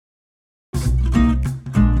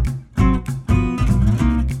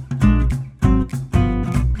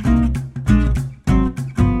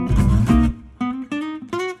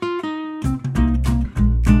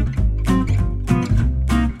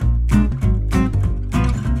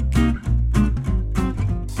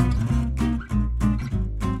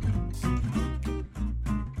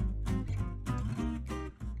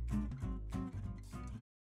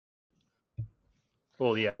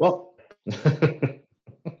Well, yeah. Well,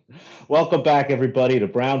 welcome back, everybody, to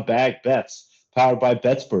Brown Bag Bets, powered by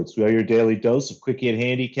BetSports. We are your daily dose of quickie and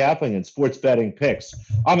handicapping and sports betting picks.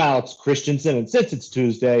 I'm Alex Christensen, and since it's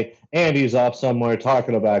Tuesday, Andy's off somewhere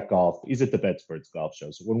talking about golf. He's at the BetSports Golf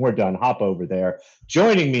Show, so when we're done, hop over there.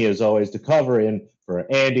 Joining me, as always, to cover in for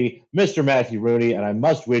Andy, Mr. Matthew Rooney, and I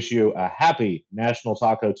must wish you a happy National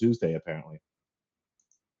Taco Tuesday, apparently.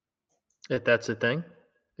 If that's a thing,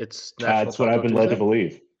 it's National That's what I've Taco been led to Tuesday.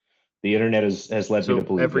 believe. The internet has led me to So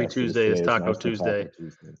believe, every yes, that Tuesday is today is Taco National Taco Tuesday.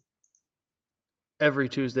 Tuesday. Every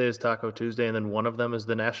Tuesday is Taco Tuesday, and then one of them is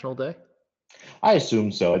the National Day. I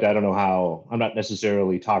assume so. I don't know how. I'm not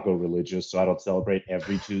necessarily taco religious, so I don't celebrate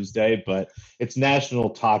every Tuesday, but it's National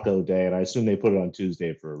Taco Day, and I assume they put it on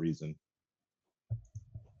Tuesday for a reason.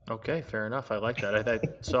 Okay, fair enough. I like that. I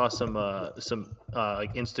saw some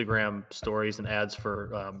like Instagram stories and ads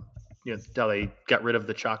for how they got rid of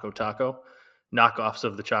the Choco Taco, knockoffs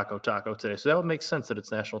of the Choco Taco today. So that would make sense that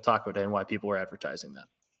it's National Taco Day and why people were advertising that.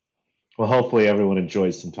 Well, hopefully everyone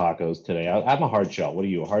enjoys some tacos today. I'm a hard shell. What are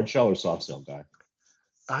you, a hard shell or soft shell guy?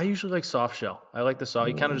 I usually like soft shell. I like the soft.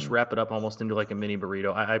 You kind of just Mm. wrap it up almost into like a mini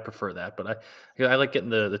burrito. I prefer that, but I like getting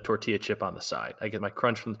the tortilla chip on the side. I get my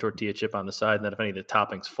crunch from the tortilla chip on the side, and then if any of the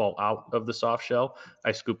toppings fall out of the soft shell,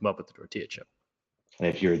 I scoop them up with the tortilla chip. And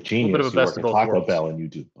if you're a A little bit of genius, a you best work of at both Taco worlds. Bell and you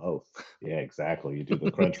do both. Yeah, exactly. You do the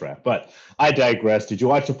crunch wrap. But I digress. Did you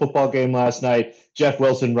watch the football game last night? Jeff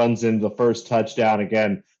Wilson runs in the first touchdown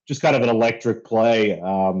again. Just kind of an electric play,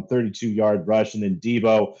 32-yard rush, and then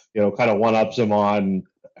Debo, kind of one ups him on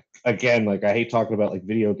again. Like I hate talking about like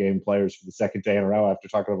video game players for the second day in a row after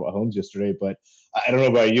talking about Holmes yesterday, but I don't know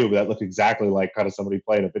about you, but that looked exactly like kind of somebody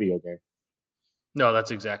playing a video game. No,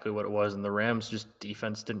 that's exactly what it was. And the Rams just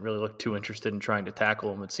defense didn't really look too interested in trying to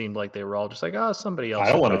tackle him. It seemed like they were all just like, oh, somebody I else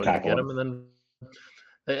don't is want to probably going to tackle get him. him. And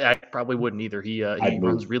then I probably wouldn't either. He I'd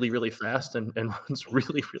runs move. really really fast and runs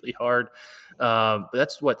really really hard. But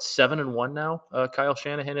that's what 7-1 now. Kyle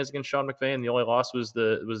Shanahan is against Sean McVay, and the only loss was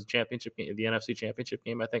the championship game, the NFC Championship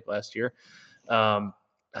game, I think last year. Um,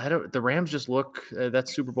 I don't. The Rams just look that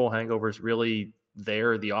Super Bowl hangover is really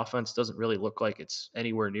there. The offense doesn't really look like it's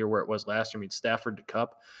anywhere near where it was last year. I mean, Stafford to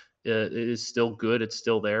Cup is still good. It's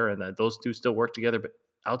still there, and those two still work together. But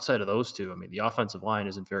outside of those two, I mean, the offensive line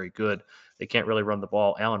isn't very good. They can't really run the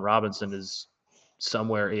ball. Allen Robinson is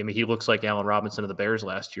somewhere. I mean, he looks like Allen Robinson of the Bears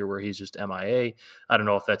last year, where he's just MIA. I don't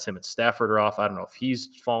know if that's him and Stafford are off. I don't know if he's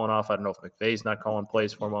fallen off. I don't know if McVay's not calling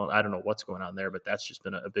plays for him. I don't know what's going on there, but that's just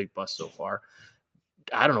been a big bust so far.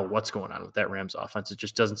 I don't know what's going on with that Rams offense. It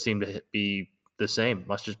just doesn't seem to be the same.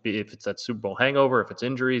 Must just be if it's that Super Bowl hangover, if it's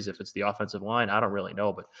injuries, if it's the offensive line. I don't really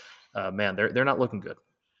know, but man, they're not looking good.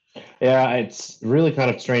 Yeah, it's really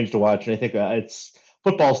kind of strange to watch. And I think it's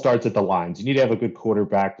football starts at the lines. You need to have a good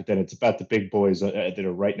quarterback, but then it's about the big boys that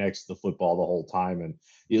are right next to the football the whole time. And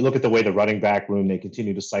you look at the way the running back room, they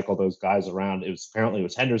continue to cycle those guys around. It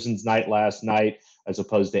was Henderson's night last night as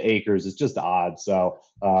opposed to Akers. It's just odd. So,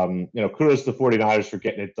 kudos to the 49ers for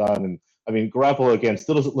getting it done. And I mean, Garoppolo again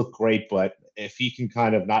still doesn't look great, but if he can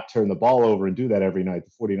kind of not turn the ball over and do that every night,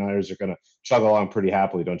 the 49ers are going to chug along pretty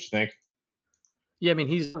happily, don't you think? Yeah, I mean,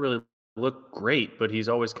 he's not really looked great, but he's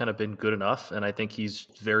always kind of been good enough. And I think he's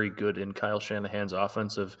very good in Kyle Shanahan's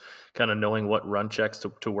offense of kind of knowing what run checks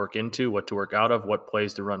to work into, what to work out of, what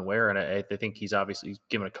plays to run where. And I think he's obviously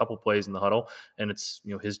given a couple plays in the huddle, and it's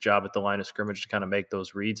his job at the line of scrimmage to kind of make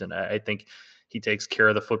those reads. And I think he takes care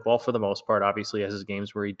of the football for the most part. Obviously, has his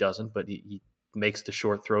games where he doesn't, but he makes the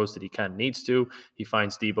short throws that he kind of needs to. He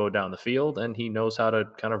finds Debo down the field, and he knows how to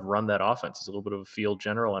kind of run that offense. He's a little bit of a field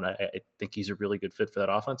general, and I think he's a really good fit for that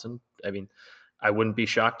offense. And I mean, I wouldn't be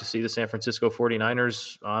shocked to see the San Francisco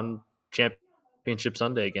 49ers on Championship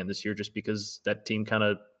Sunday again this year, just because that team kind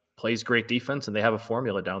of plays great defense and they have a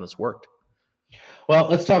formula down that's worked. Well,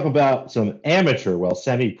 let's talk about some amateur, well,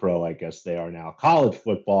 semi-pro, I guess they are now. College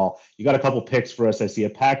football. You got a couple picks for us. I see a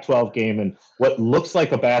Pac-12 game and what looks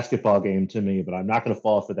like a basketball game to me, but I'm not going to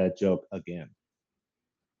fall for that joke again.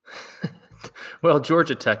 Well,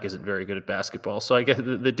 Georgia Tech isn't very good at basketball, so I get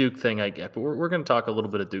the Duke thing. I get, but we're going to talk a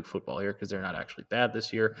little bit of Duke football here because they're not actually bad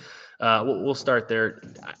this year. We'll start there.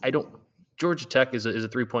 I don't. Georgia Tech is a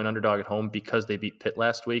 3-point underdog at home because they beat Pitt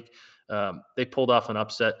last week. They pulled off an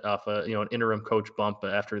upset off an interim coach bump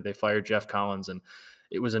after they fired Jeff Collins, and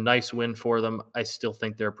it was a nice win for them. I still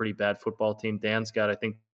think they're a pretty bad football team. Dan's got, I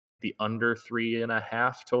think, the under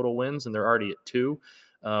 3.5 total wins, and they're already at 2.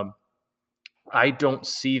 I don't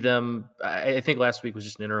see them. I think last week was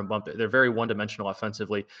just an interim bump. They're very one-dimensional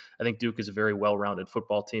offensively. I think Duke is a very well-rounded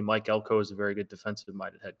football team. Mike Elko is a very good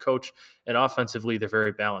defensive-minded head coach, and offensively, they're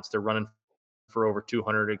very balanced. They're running for over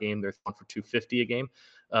 200 a game. They're throwing for 250 a game.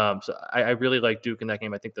 So I really like Duke in that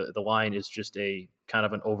game. I think the line is just a kind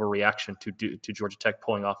of an overreaction to Georgia Tech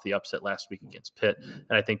pulling off the upset last week against Pitt.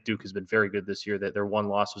 And I think Duke has been very good this year. That their one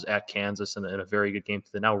loss was at Kansas in a very good game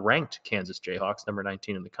to the now ranked Kansas Jayhawks, number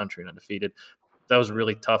 19 in the country and undefeated. That was a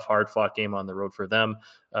really tough, hard-fought game on the road for them.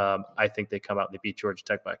 I think they come out and they beat Georgia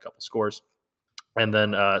Tech by a couple scores. And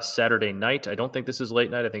then Saturday night, I don't think this is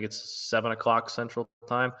late night. I think it's 7 o'clock Central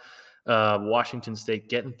Time. Washington State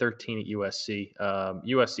getting 13 at USC.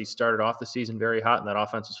 USC started off the season very hot, and that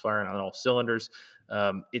offense was firing on all cylinders.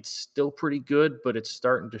 It's still pretty good, but it's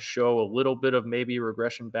starting to show a little bit of maybe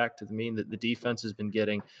regression back to the mean that the defense has been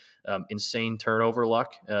getting insane turnover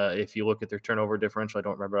luck. If you look at their turnover differential, I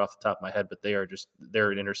don't remember off the top of my head, but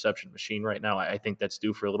they're an interception machine right now. I think that's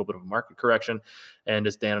due for a little bit of a market correction. And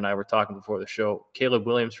as Dan and I were talking before the show, Caleb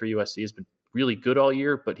Williams for USC has been really good all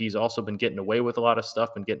year, but he's also been getting away with a lot of stuff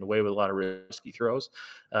and getting away with a lot of risky throws.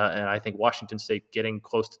 And I think Washington State getting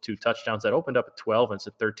close to 2 touchdowns that opened up at 12 and it's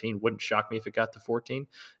at 13 wouldn't shock me if it got to 14.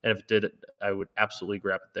 And if it did, I would absolutely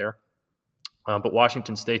grab it there. But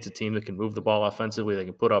Washington State's a team that can move the ball offensively. They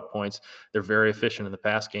can put up points. They're very efficient in the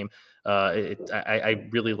pass game. I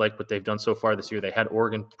really like what they've done so far this year. They had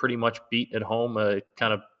Oregon pretty much beat at home.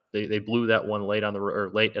 They blew that one late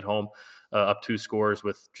at home, up 2 scores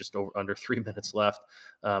with just under 3 minutes left.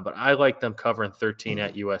 But I like them covering 13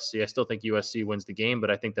 at USC. I still think USC wins the game,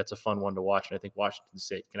 but I think that's a fun one to watch. And I think Washington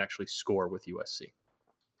State can actually score with USC.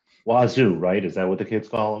 Wazoo, right? Is that what the kids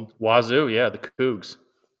call them? Wazoo, yeah, the Cougs.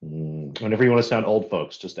 Whenever you want to sound old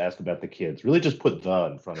folks, just ask about the kids. Really just put the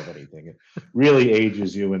in front of anything. It really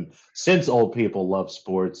ages you. And since old people love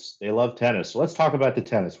sports, they love tennis. So let's talk about the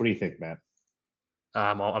tennis. What do you think, Matt?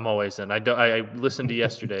 I'm always in. I listened to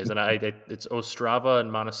yesterday's, and it's Ostrava and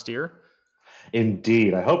Monastir.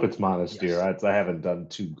 Indeed. I hope it's Monastir. Yes. I haven't done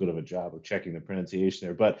too good of a job of checking the pronunciation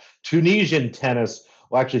there. But Tunisian tennis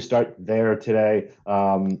will actually start there today.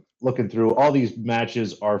 Looking through, all these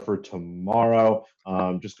matches are for tomorrow.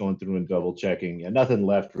 Just going through and double checking. And nothing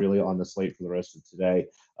left really on the slate for the rest of today.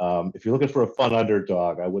 If you're looking for a fun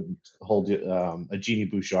underdog, I wouldn't hold a Jeannie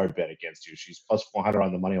Bouchard bet against you. She's plus 400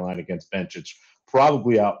 on the money line against Bencic.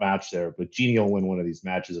 Probably outmatched there, but Jeannie will win one of these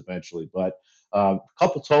matches eventually. But a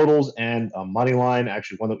couple totals and a money line,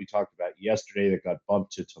 actually one that we talked about yesterday that got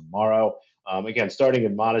bumped to tomorrow. Again, starting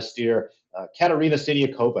in Monastir, Katerina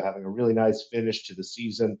Siniakova having a really nice finish to the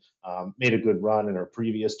season, made a good run in her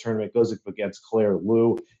previous tournament, goes up against Claire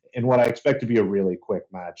Liu in what I expect to be a really quick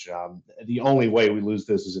match. The only way we lose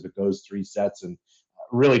this is if it goes 3 sets, and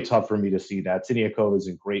really tough for me to see that. Siniakova is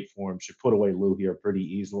in great form. She put away Liu here pretty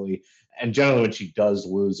easily. And generally when she does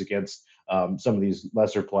lose against some of these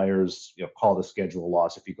lesser players, call the schedule a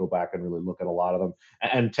loss if you go back and really look at a lot of them,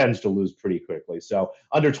 and tends to lose pretty quickly. So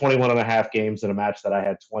under 21.5 games in a match that I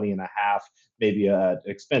had 20.5, maybe an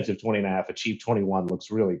expensive 20.5, a cheap 21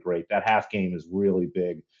 looks really great. That half game is really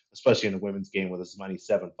big, especially in the women's game with as many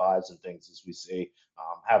 7-5s and things as we see.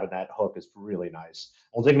 Having that hook is really nice.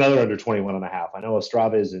 We'll take another under 21.5. I know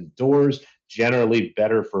Ostrava is indoors, generally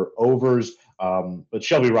better for overs, but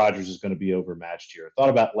Shelby Rogers is going to be overmatched here. Thought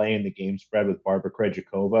about laying the game spread with Barbara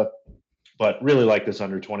Krejcikova, but really like this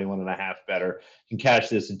under 21.5 better. Can catch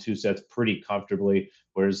this in 2 sets pretty comfortably,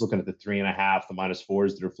 whereas looking at the 3.5, the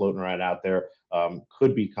 -4s that are floating around out there,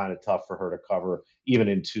 could be kind of tough for her to cover even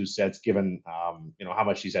in 2 sets, given how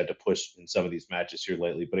much she's had to push in some of these matches here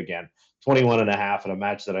lately. But again, 21.5 in a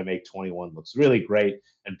match that I make 21 looks really great.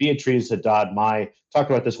 And Beatriz Haddad Mai,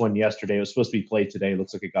 talked about this one yesterday. It was supposed to be played today. It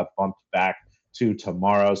looks like it got bumped back to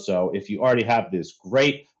tomorrow. So if you already have this,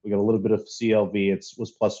 great. We got a little bit of CLV. It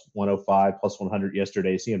was plus 105, plus 100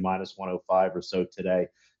 yesterday, seeing minus 105 or so today.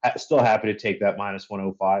 Still happy to take that minus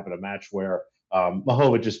 105 in a match where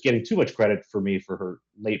Mahova just getting too much credit for me for her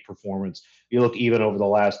late performance. You look even over the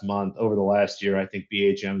last month, over the last year, I think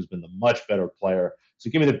BHM has been the much better player. So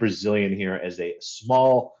give me the Brazilian here as a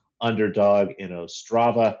small underdog in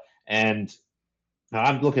Ostrava. And now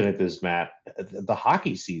I'm looking at this, Matt, the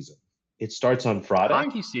hockey season. It starts on Friday.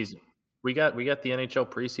 Hockey season. We got the NHL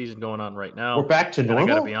preseason going on right now. We're back to normal. I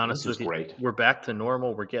gotta be honest with you. Great. We're back to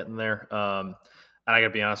normal. We're getting there. And I gotta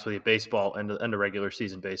be honest with you, baseball and the regular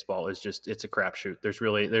season baseball is it's a crapshoot.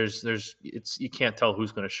 You can't tell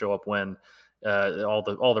who's going to show up when. All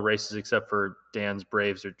the races except for Dan's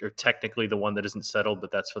Braves are technically the one that isn't settled,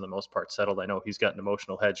 but that's for the most part settled. I know he's got an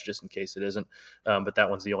emotional hedge just in case it isn't, but that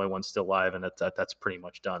one's the only one still live, and that's pretty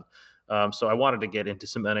much done. So I wanted to get into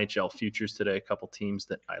some NHL futures today, a couple teams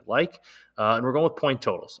that I like, and we're going with point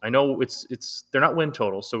totals. I know they're not win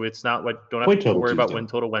totals, so it's not don't have to worry about win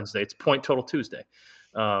total Wednesday. It's point total Tuesday.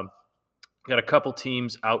 Got a couple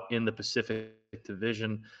teams out in the Pacific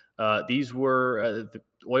Division. These were the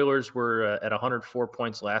Oilers were at 104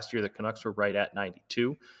 points last year. The Canucks were right at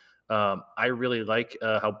 92. I really like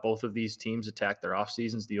how both of these teams attacked their off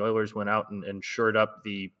seasons. The Oilers went out and shored up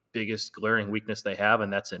the biggest glaring weakness they have,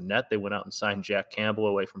 and that's in net. They went out and signed Jack Campbell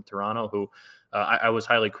away from Toronto, who I was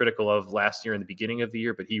highly critical of last year in the beginning of the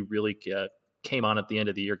year, but he really came on at the end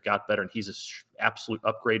of the year, got better, and he's an absolute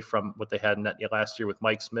upgrade from what they had in net last year with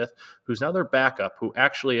Mike Smith, who's now their backup, who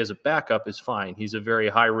actually as a backup is fine. He's a very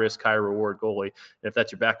high risk, high reward goalie. And if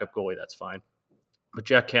that's your backup goalie, that's fine. But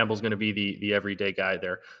Jack Campbell's going to be the everyday guy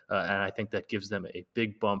there, and I think that gives them a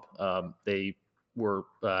big bump. They were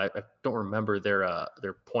I don't remember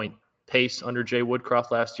their point pace under Jay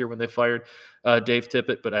Woodcroft last year when they fired Dave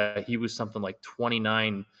Tippett, but he was something like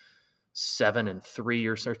 29-7-3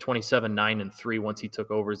 or 27-9-3 once he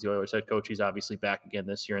took over as the Oilers head coach. He's obviously back again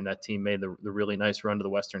this year, and that team made the really nice run to the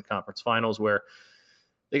Western Conference Finals where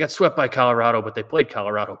they got swept by Colorado, but they played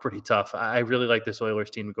Colorado pretty tough. I really like this Oilers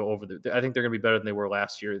team to go over there. I think they're going to be better than they were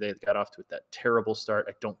last year. They got off to that terrible start.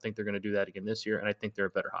 I don't think they're going to do that again this year, and I think they're a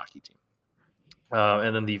better hockey team.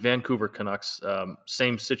 And then the Vancouver Canucks,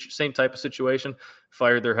 same type of situation.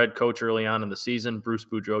 Fired their head coach early on in the season. Bruce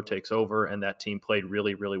Boudreau takes over, and that team played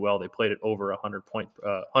really, really well. They played at over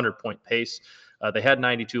 100-point pace. They had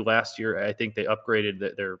 92 last year. I think they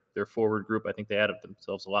upgraded their forward group. I think they added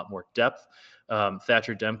themselves a lot more depth.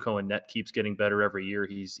 Thatcher Demko and net keeps getting better every year.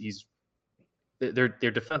 Their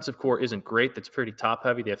defensive core isn't great. That's pretty top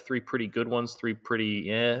heavy. They have three pretty good ones, three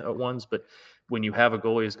pretty ones, but when you have a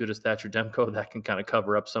goalie as good as Thatcher Demko, that can kind of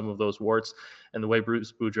cover up some of those warts. And the way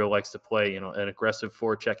Bruce Boudreau likes to play, an aggressive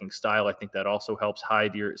forechecking style, I think that also helps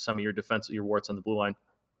hide some of your warts on the blue line.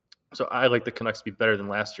 So I like the Canucks to be better than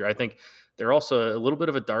last year. I think they're also a little bit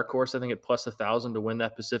of a dark horse. I think at plus 1,000 to win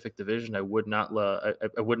that Pacific Division. I would not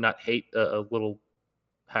hate a little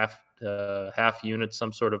half unit,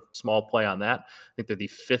 some sort of small play on that. I think they're the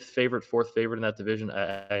fourth favorite in that division.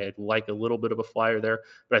 I'd like a little bit of a flyer there,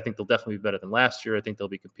 but I think they'll definitely be better than last year. I think they'll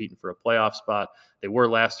be competing for a playoff spot. They were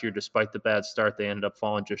last year, despite the bad start. They ended up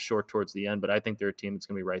falling just short towards the end, but I think they're a team that's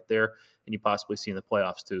going to be right there, and you possibly see in the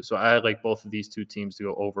playoffs too. So I like both of these two teams to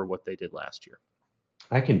go over what they did last year.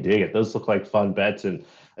 I can dig it. Those look like fun bets. And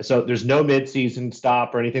so there's no midseason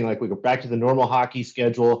stop or anything. Like we go back to the normal hockey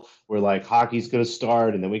schedule where like hockey's going to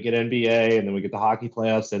start and then we get NBA and then we get the hockey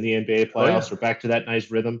playoffs and the NBA playoffs. Oh, yeah. We're back to that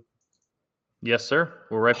nice rhythm. Yes, sir.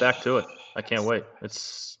 We're right back to it. I can't wait.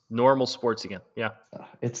 It's normal sports again. Yeah.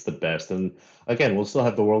 It's the best. And again, we'll still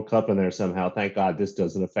have the World Cup in there somehow. Thank God this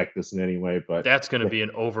doesn't affect this in any way. But that's going to be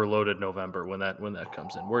an overloaded November when that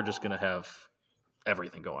comes in. We're just going to have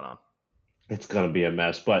everything going on. It's going to be a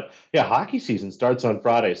mess. But, yeah, hockey season starts on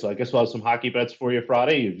Friday. So I guess we'll have some hockey bets for you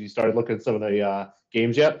Friday. You started looking at some of the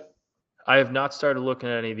games yet? I have not started looking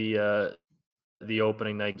at any of the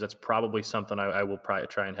opening night. That's probably something I will probably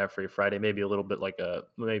try and have for you Friday. Maybe a little bit like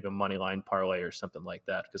maybe a money line parlay or something like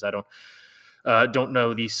that, because I don't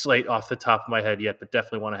know the slate off the top of my head yet, but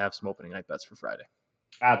definitely want to have some opening night bets for Friday.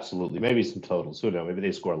 Absolutely. Maybe some totals. Who knows? Maybe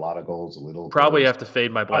they score a lot of goals, a little. Probably have to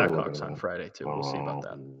fade my Blackhawks on Friday, too. We'll see about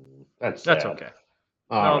that. That's okay.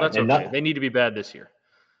 That's okay. They need to be bad this year.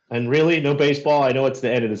 And really, no baseball. I know it's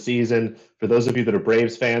the end of the season. For those of you that are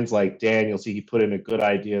Braves fans like Dan, you'll see he put in a good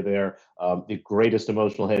idea there. The greatest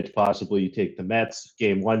emotional hedge possibly. You take the Mets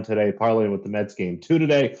game 1 today, parlay with the Mets game 2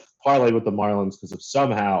 today, parlay with the Marlins, because if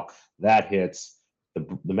somehow that hits,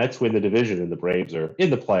 the Mets win the division and the Braves are in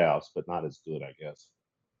the playoffs, but not as good, I guess.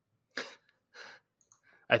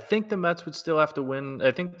 I think the Mets would still have to win. I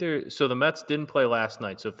think the Mets didn't play last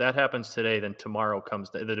night. So if that happens today, then tomorrow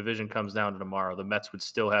the division comes down to tomorrow. The Mets would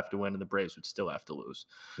still have to win and the Braves would still have to lose.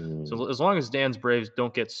 So as long as Dan's Braves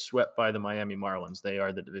don't get swept by the Miami Marlins, they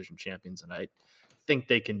are the division champions. And I think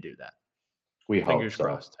they can do that. Fingers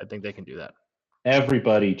crossed. I think they can do that.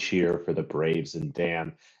 Everybody cheer for the Braves and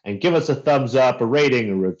Dan, and give us a thumbs up, a rating,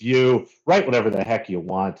 a review, write whatever the heck you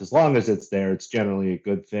want. As long as it's there, it's generally a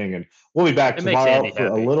good thing. And we'll be back tomorrow for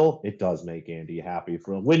a little. It does make Andy happy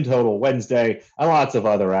for a win total Wednesday and lots of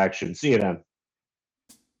other action. See you then.